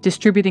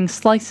 distributing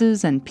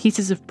slices and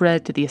pieces of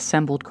bread to the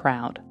assembled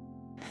crowd.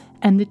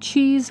 And the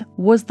cheese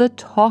was the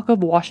talk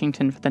of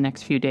Washington for the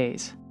next few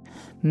days.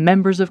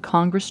 Members of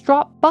Congress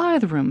dropped by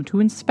the room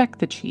to inspect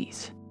the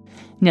cheese.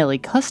 Nellie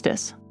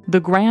Custis, the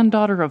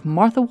granddaughter of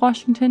Martha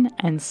Washington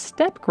and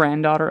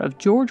step-granddaughter of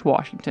George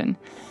Washington,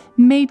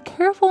 made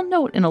careful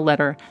note in a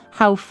letter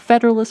how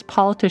Federalist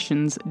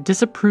politicians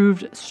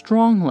disapproved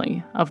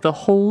strongly of the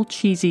whole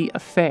cheesy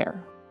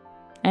affair.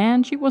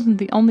 And she wasn't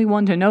the only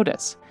one to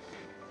notice.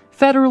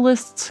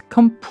 Federalists,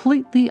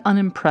 completely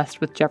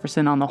unimpressed with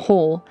Jefferson on the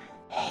whole,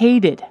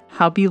 hated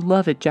how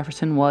beloved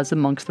Jefferson was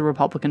amongst the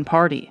Republican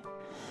Party,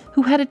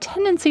 who had a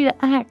tendency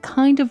to act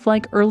kind of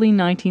like early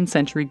 19th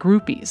century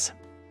groupies.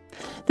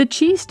 The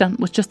cheese stunt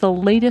was just the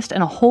latest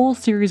in a whole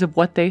series of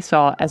what they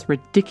saw as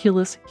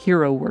ridiculous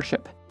hero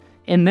worship,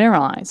 in their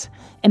eyes,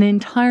 an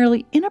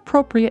entirely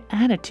inappropriate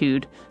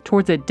attitude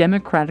towards a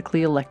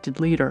democratically elected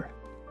leader.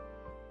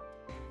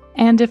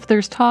 And if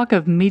there's talk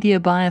of media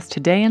bias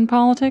today in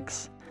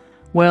politics,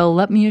 well,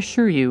 let me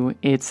assure you,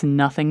 it's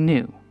nothing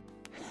new.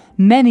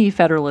 Many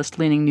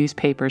Federalist-leaning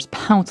newspapers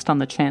pounced on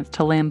the chance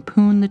to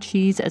lampoon the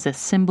cheese as a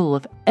symbol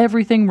of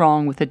everything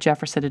wrong with the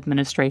Jefferson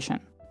administration.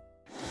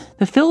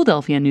 The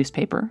Philadelphia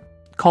newspaper,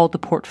 called the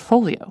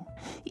Portfolio,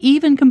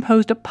 even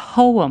composed a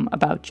poem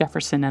about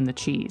Jefferson and the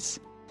cheese.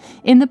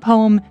 In the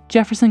poem,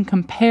 Jefferson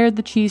compared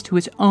the cheese to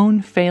his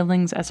own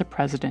failings as a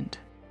president.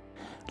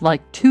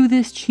 Like to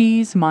this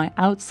cheese my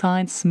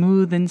outside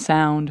smooth and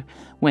sound,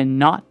 when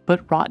naught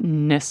but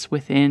rottenness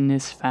within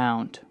is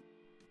found.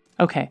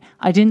 Okay,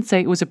 I didn't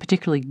say it was a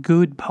particularly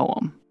good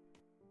poem.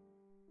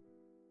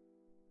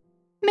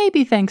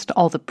 Maybe thanks to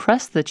all the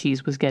press the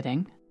cheese was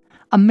getting,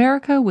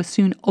 America was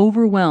soon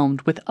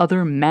overwhelmed with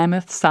other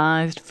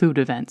mammoth-sized food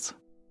events.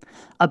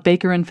 A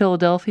baker in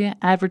Philadelphia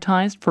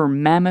advertised for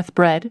mammoth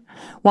bread,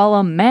 while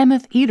a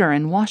mammoth eater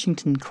in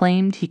Washington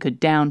claimed he could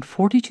down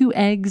 42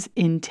 eggs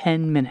in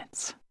 10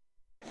 minutes.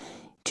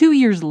 2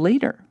 years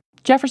later,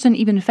 Jefferson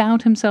even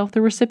found himself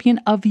the recipient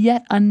of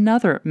yet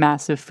another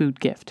massive food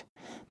gift,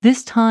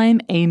 this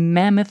time a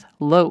mammoth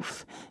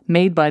loaf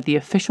made by the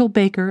official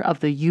baker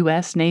of the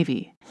U.S.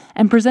 Navy,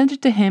 and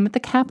presented to him at the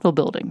Capitol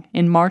building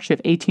in March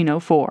of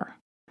 1804.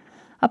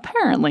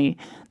 Apparently,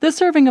 the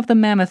serving of the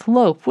mammoth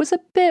loaf was a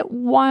bit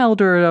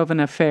wilder of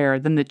an affair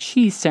than the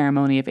cheese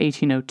ceremony of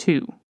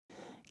 1802.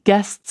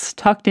 Guests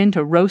tucked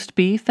into roast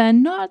beef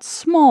and not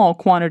small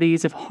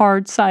quantities of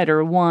hard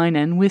cider, wine,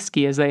 and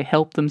whiskey as they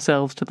helped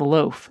themselves to the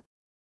loaf.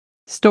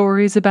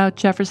 Stories about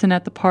Jefferson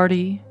at the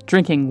party,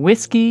 drinking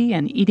whiskey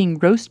and eating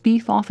roast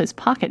beef off his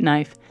pocket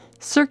knife,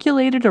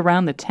 circulated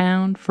around the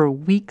town for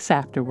weeks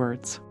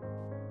afterwards.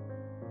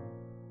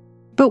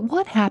 But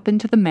what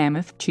happened to the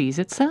mammoth cheese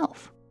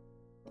itself?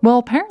 Well,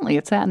 apparently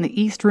it sat in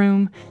the East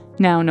Room,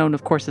 now known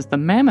of course as the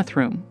Mammoth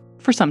Room,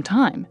 for some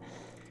time.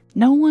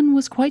 No one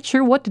was quite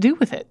sure what to do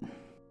with it.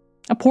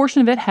 A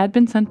portion of it had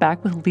been sent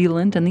back with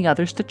Leland and the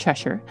others to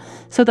Cheshire,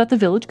 so that the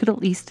village could at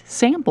least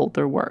sample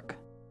their work.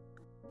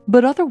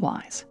 But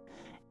otherwise,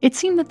 it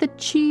seemed that the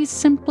cheese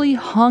simply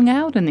hung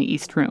out in the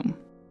East Room,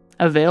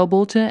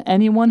 available to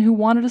anyone who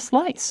wanted a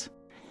slice.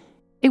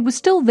 It was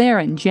still there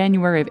in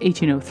January of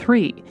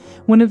 1803,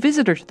 when a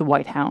visitor to the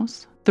White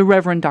House, the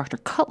Reverend Dr.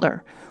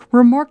 Cutler,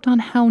 remarked on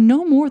how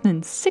no more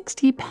than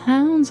 60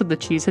 pounds of the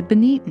cheese had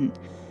been eaten,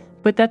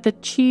 but that the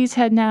cheese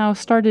had now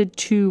started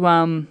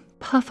to,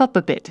 puff up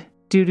a bit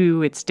due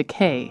to its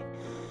decay.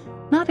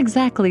 Not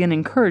exactly an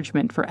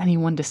encouragement for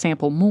anyone to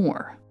sample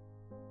more.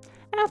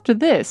 After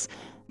this,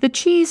 the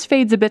cheese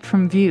fades a bit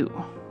from view.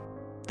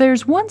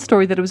 There's one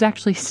story that it was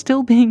actually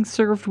still being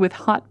served with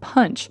hot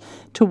punch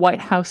to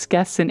White House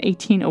guests in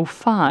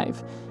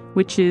 1805,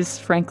 which is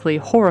frankly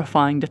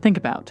horrifying to think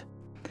about.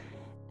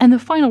 And the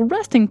final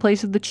resting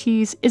place of the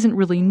cheese isn't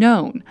really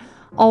known,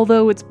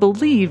 although it's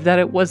believed that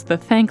it was the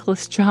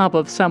thankless job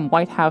of some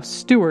White House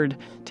steward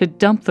to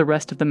dump the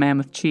rest of the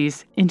mammoth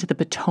cheese into the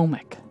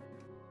Potomac.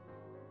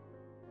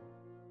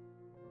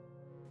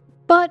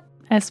 But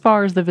as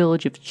far as the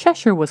village of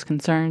Cheshire was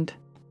concerned,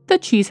 the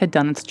cheese had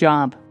done its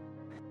job.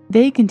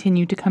 They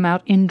continued to come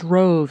out in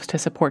droves to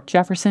support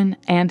Jefferson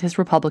and his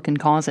Republican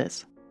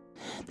causes.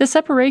 The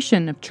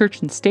separation of church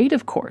and state,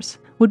 of course,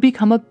 would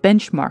become a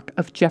benchmark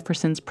of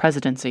Jefferson's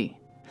presidency,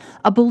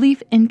 a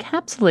belief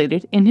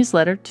encapsulated in his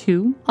letter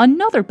to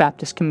another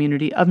Baptist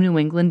community of New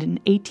England in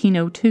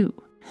 1802,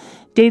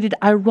 dated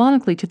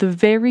ironically to the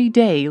very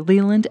day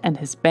Leland and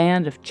his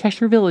band of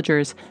Cheshire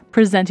villagers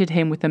presented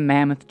him with the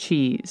mammoth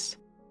cheese.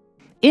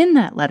 In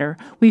that letter,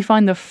 we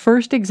find the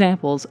first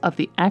examples of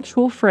the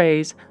actual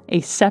phrase,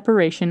 a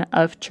separation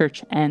of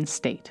church and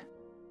state.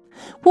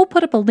 We'll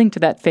put up a link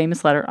to that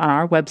famous letter on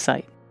our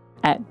website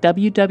at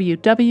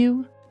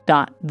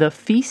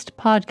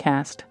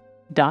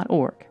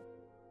www.thefeastpodcast.org.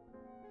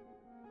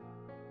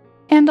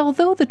 And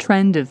although the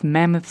trend of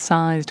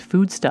mammoth-sized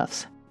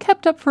foodstuffs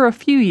kept up for a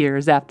few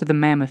years after the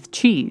mammoth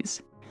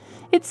cheese,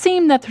 it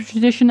seemed that the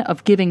tradition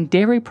of giving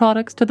dairy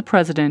products to the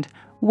president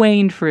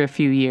waned for a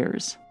few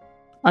years.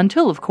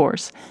 Until, of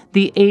course,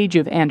 the age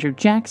of Andrew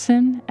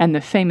Jackson and the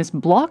famous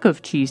block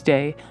of cheese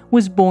day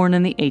was born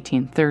in the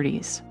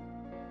 1830s.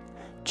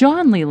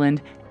 John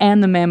Leland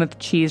and the mammoth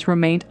cheese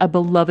remained a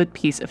beloved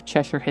piece of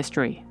Cheshire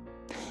history.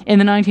 In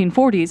the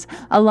 1940s,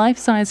 a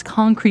life-size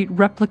concrete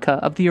replica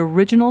of the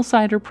original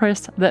cider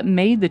press that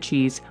made the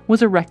cheese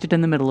was erected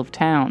in the middle of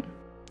town.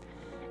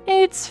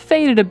 It's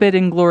faded a bit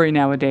in glory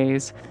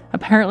nowadays,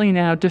 apparently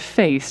now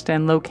defaced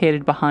and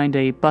located behind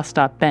a bus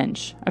stop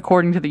bench,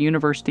 according to the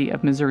University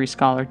of Missouri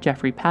scholar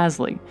Jeffrey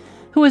Pasley,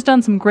 who has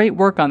done some great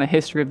work on the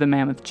history of the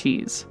mammoth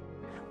cheese.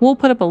 We'll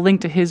put up a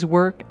link to his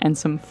work and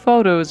some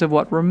photos of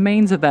what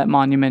remains of that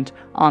monument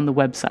on the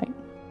website.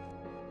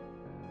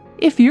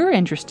 If you're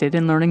interested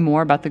in learning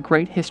more about the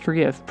great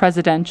history of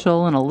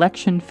presidential and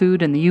election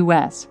food in the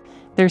U.S.,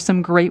 there's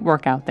some great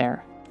work out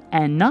there,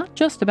 and not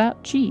just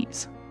about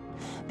cheese.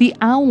 The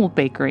Owl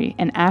Bakery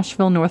in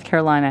Asheville, North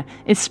Carolina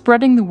is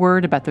spreading the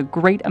word about the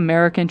great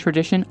American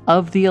tradition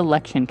of the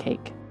election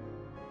cake.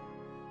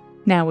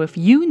 Now, if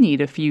you need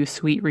a few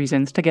sweet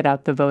reasons to get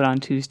out the vote on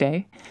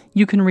Tuesday,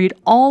 you can read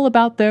all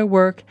about their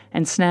work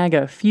and snag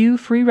a few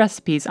free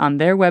recipes on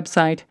their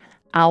website,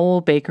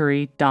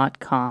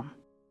 owlbakery.com.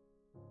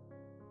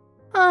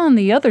 On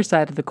the other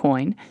side of the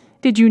coin,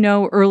 did you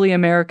know early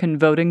American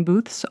voting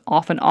booths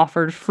often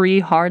offered free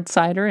hard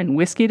cider and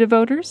whiskey to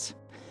voters?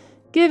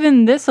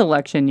 Given this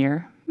election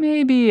year,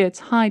 maybe it's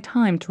high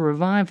time to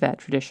revive that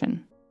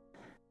tradition.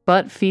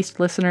 But, Feast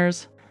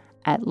listeners,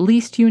 at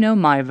least you know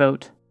my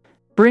vote.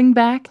 Bring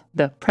back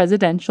the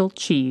presidential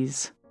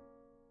cheese.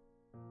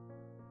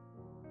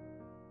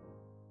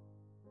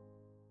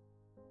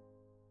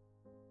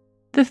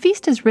 The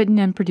Feast is written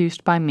and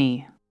produced by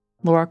me,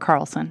 Laura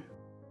Carlson.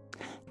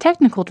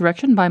 Technical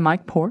direction by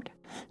Mike Port,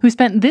 who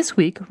spent this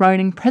week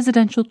writing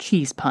presidential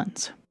cheese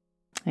puns.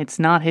 It's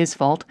not his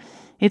fault.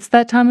 It's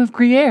that time of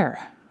Gruyere.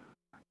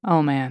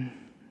 Oh man,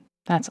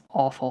 that's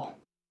awful.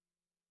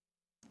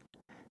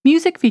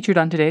 Music featured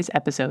on today's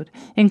episode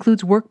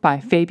includes work by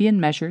Fabian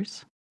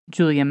Measures,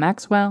 Julia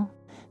Maxwell,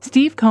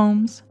 Steve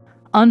Combs,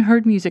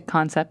 Unheard Music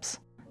Concepts,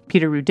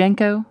 Peter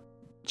Rudenko,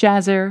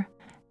 Jazzer,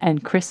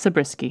 and Chris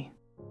Zabriskie.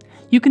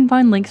 You can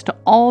find links to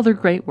all their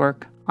great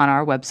work on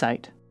our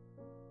website.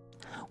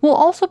 We'll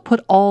also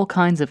put all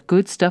kinds of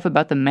good stuff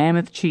about the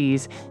Mammoth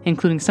cheese,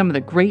 including some of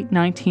the great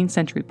 19th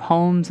century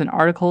poems and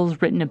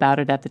articles written about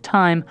it at the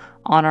time,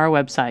 on our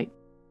website.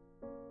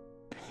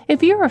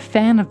 If you're a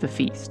fan of the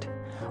Feast,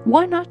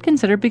 why not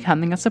consider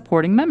becoming a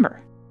supporting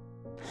member?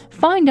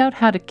 Find out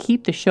how to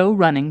keep the show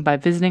running by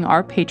visiting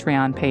our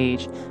Patreon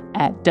page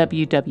at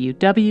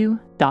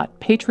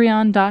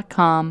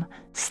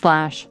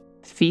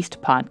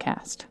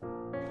www.patreon.com/feastpodcast.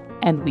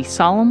 And we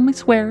solemnly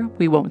swear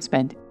we won't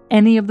spend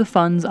any of the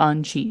funds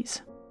on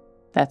cheese.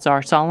 That's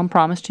our solemn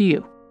promise to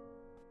you.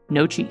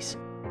 No cheese.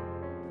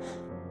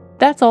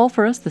 That's all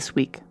for us this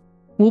week.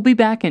 We'll be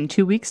back in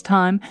 2 weeks'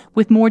 time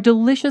with more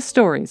delicious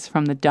stories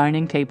from the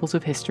dining tables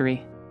of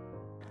history.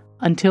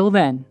 Until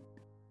then,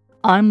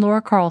 I'm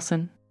Laura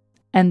Carlson,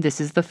 and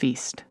this is The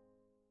Feast.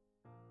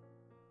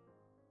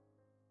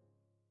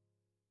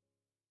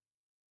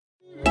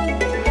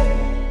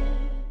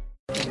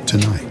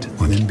 Tonight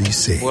on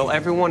NBC. Will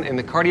everyone in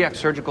the cardiac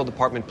surgical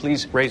department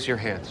please raise your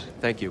hands?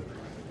 Thank you.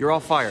 You're all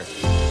fired.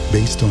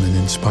 Based on an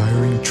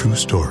inspiring true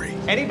story.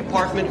 Any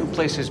department who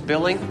places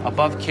billing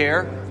above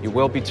care, you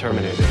will be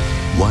terminated.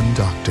 One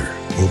doctor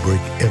will break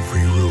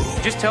every rule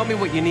Just tell me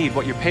what you need,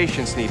 what your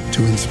patients need.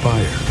 to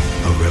inspire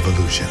a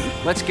revolution.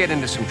 Let's get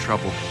into some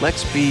trouble.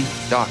 Let's be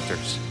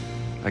doctors.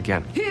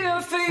 Again.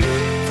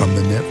 From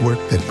the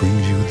network that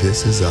brings you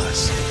This Is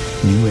Us,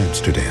 New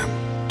Amsterdam,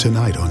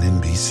 tonight on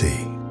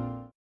NBC.